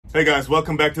Hey guys,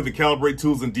 welcome back to the Calibrate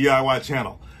Tools and DIY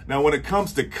channel. Now when it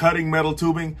comes to cutting metal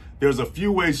tubing, there's a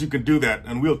few ways you can do that,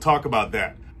 and we'll talk about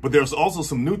that. But there's also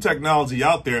some new technology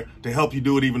out there to help you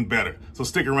do it even better. So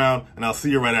stick around and I'll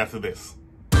see you right after this.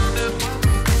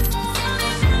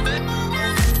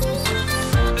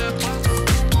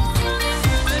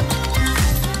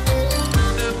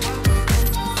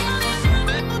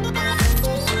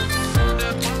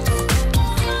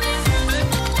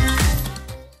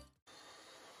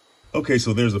 Okay,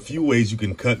 so there's a few ways you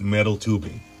can cut metal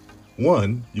tubing.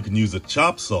 One, you can use a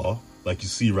chop saw, like you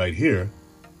see right here.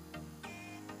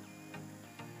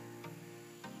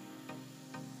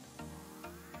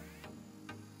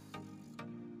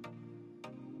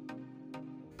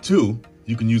 Two,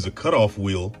 you can use a cutoff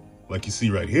wheel, like you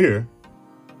see right here.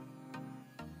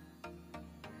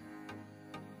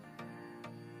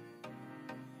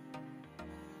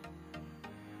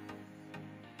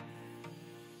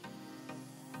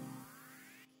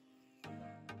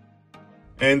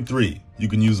 And three, you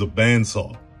can use a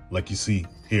bandsaw, like you see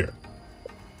here.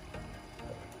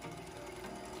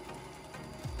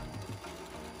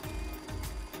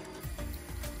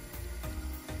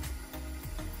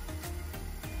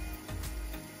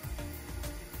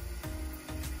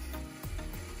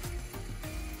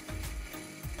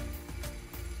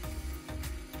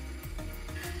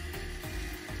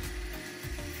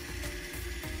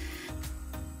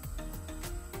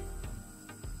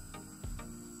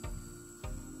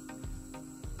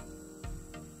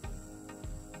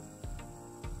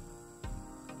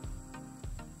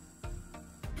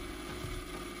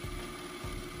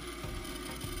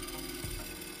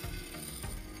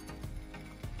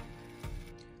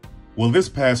 Well, this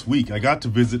past week, I got to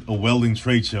visit a welding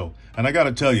trade show, and I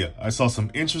gotta tell you, I saw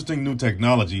some interesting new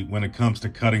technology when it comes to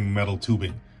cutting metal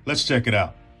tubing. Let's check it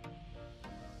out.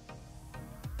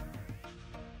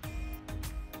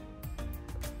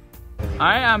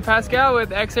 Hi, I'm Pascal with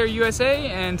XAir USA,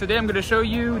 and today I'm going to show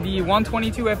you the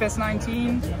 122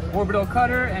 FS19 orbital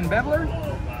cutter and beveler.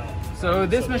 So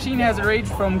this machine has a range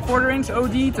from 1/4 inch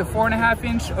OD to 4.5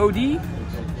 inch OD,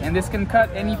 and this can cut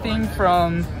anything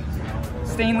from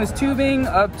stainless tubing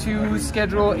up to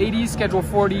Schedule 80, Schedule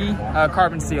 40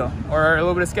 carbon steel, or a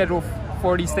little bit of Schedule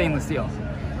 40 stainless steel.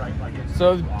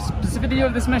 So the specificity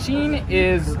of this machine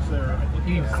is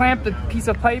you clamp the piece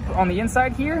of pipe on the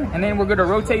inside here, and then we're going to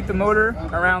rotate the motor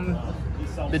around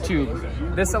the tube.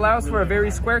 This allows for a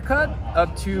very square cut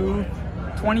up to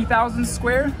 20,000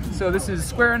 square. So this is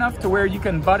square enough to where you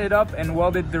can butt it up and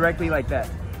weld it directly like that.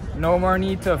 No more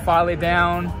need to file it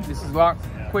down. This is a lot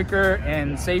quicker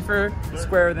and safer,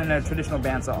 squarer than a traditional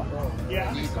bandsaw.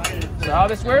 So how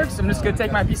this works, I'm just going to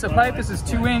take my piece of pipe. This is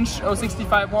 2-inch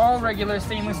 065 wall, regular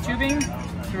stainless tubing,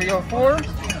 304.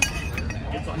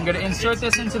 I'm going to insert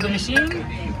this into the machine,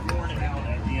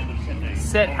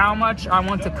 set how much I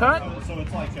want to cut.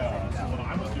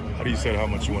 How do you set how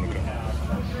much you want to cut?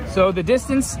 So the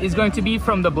distance is going to be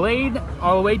from the blade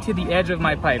all the way to the edge of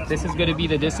my pipe. This is going to be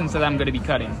the distance that I'm going to be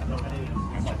cutting.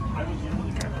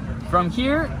 From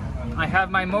here, I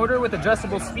have my motor with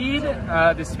adjustable speed.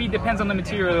 The speed depends on the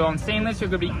material. On stainless, you're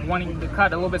going to be wanting to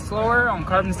cut a little bit slower. On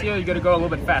carbon steel, you're going to go a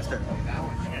little bit faster.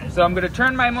 So I'm going to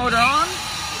turn my motor on,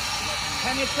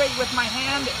 penetrate with my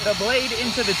hand the blade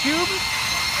into the tube.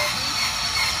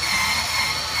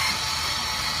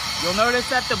 You'll notice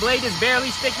that the blade is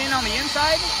barely sticking in on the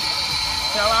inside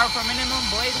to allow for minimum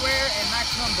blade wear and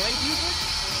maximum blade usage.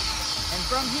 And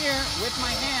from here, with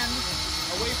my hand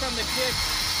away from the tip,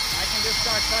 I can just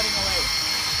start cutting away.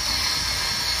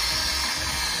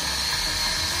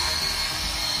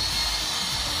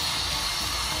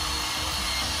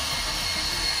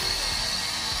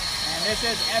 And this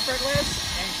is effortless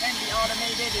and can be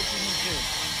automated if you need to.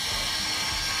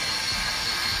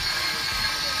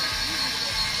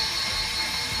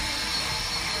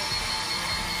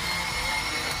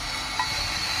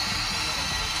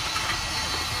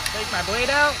 Take my blade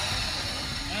out,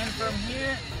 and from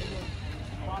here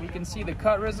we can see the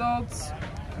cut results.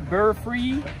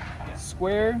 Burr-free,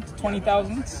 square, 20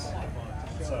 thousandths.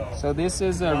 So this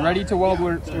is a ready to weld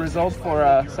result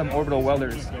for some orbital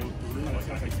welders.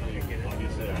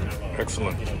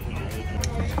 Excellent.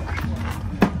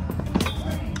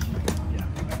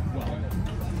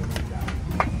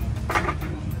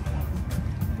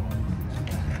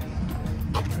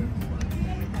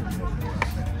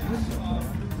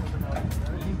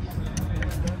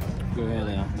 Go ahead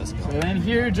now. So then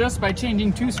here, just by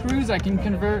changing 2 screws, I can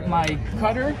convert my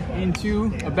cutter into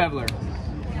a beveler.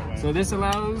 So this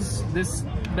allows, this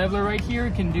beveler right here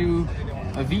can do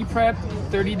a V-prep,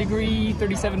 30 degree,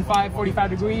 37.5, 45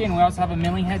 degree, and we also have a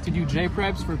milling head to do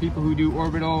J-preps for people who do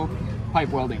orbital pipe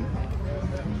welding.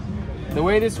 The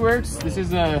way this works, this is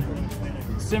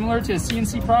similar to a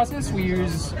CNC process. We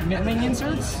use milling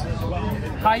inserts,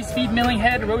 high-speed milling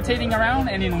head rotating around,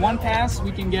 and in one pass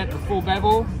we can get a full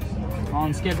bevel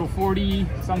on schedule 40,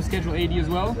 some schedule 80 as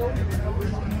well.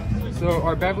 So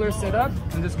our beveler is set up.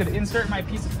 I'm just going to insert my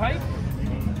piece of pipe.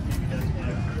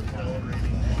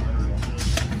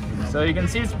 So you can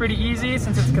see it's pretty easy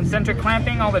since it's concentric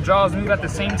clamping. All the jaws move at the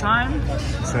same time.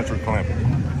 Concentric clamping.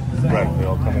 Right, they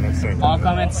all come in at the same time. All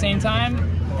come at the same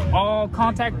time. All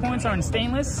contact points are in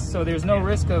stainless, so there's no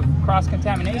risk of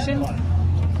cross-contamination.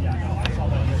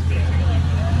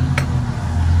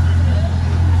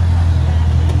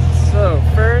 So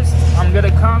first, I'm gonna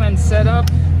come and set up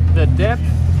the depth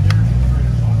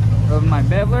of my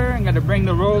beveler. I'm gonna bring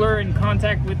the roller in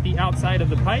contact with the outside of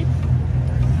the pipe.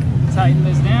 Tighten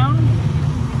this down.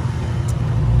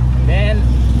 Then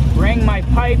bring my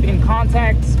pipe in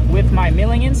contact with my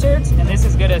milling inserts, and this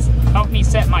is gonna help me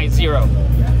set my zero.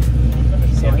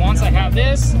 So once I have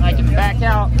this, I can back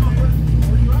out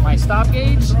my stop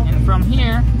gauge, and from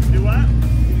here,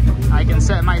 I can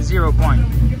set my 0 point.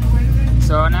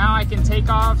 So now I can take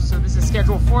off. So this is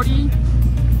schedule 40.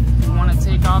 I want to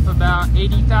take off about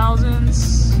 80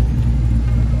 thousandths.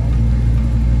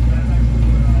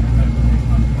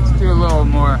 Let's do a little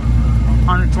more,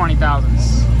 120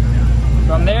 thousandths.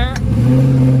 From there,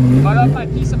 butt up my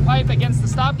piece of pipe against the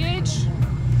stop gauge.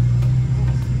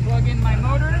 Plug in my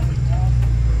motor.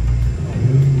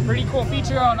 Pretty cool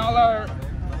feature on all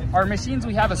our machines,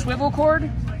 we have a swivel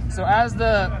cord. So as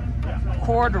the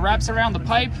cord wraps around the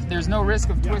pipe, there's no risk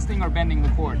of twisting or bending the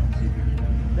cord.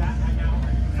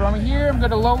 From here, I'm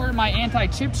going to lower my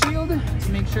anti-chip shield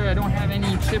to make sure I don't have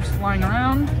any chips flying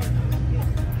around.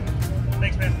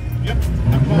 Thanks, man. Yep.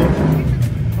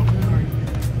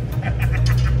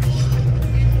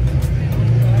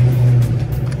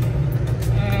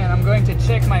 And I'm going to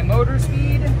check my motor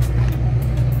speed.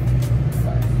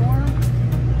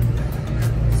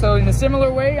 So in a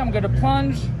similar way, I'm going to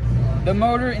plunge the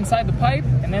motor inside the pipe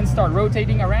and then start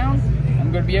rotating around.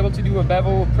 I'm going to be able to do a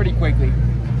bevel pretty quickly.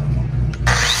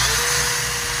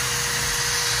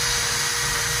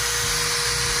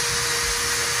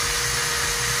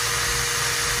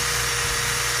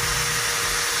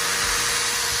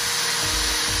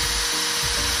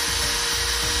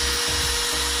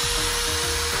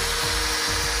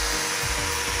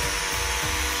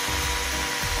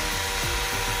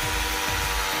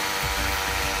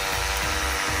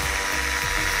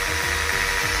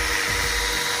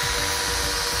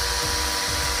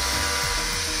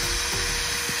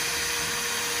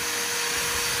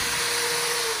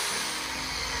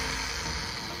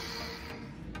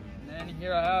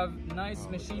 Here I have nice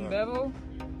machine bevel,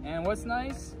 and what's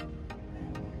nice,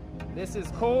 this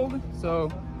is cold,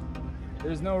 so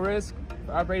there's no risk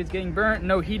for operators getting burnt,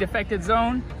 no heat affected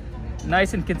zone,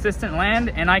 nice and consistent land,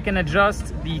 and I can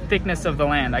adjust the thickness of the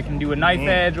land. I can do a knife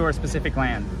edge or a specific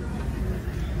land.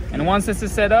 And once this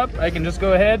is set up, I can just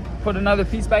go ahead, put another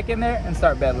piece back in there and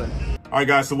start beveling. All right,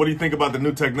 guys, so what do you think about the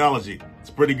new technology? It's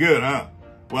pretty good, huh?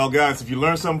 Well, guys, if you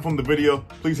learned something from the video,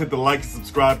 please hit the like and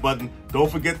subscribe button. Don't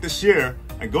forget to share,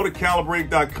 and go to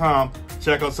calibrate.com.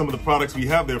 Check out some of the products we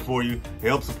have there for you to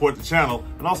help support the channel.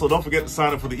 And also, don't forget to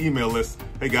sign up for the email list.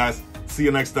 Hey, guys, see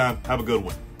you next time. Have a good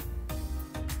one.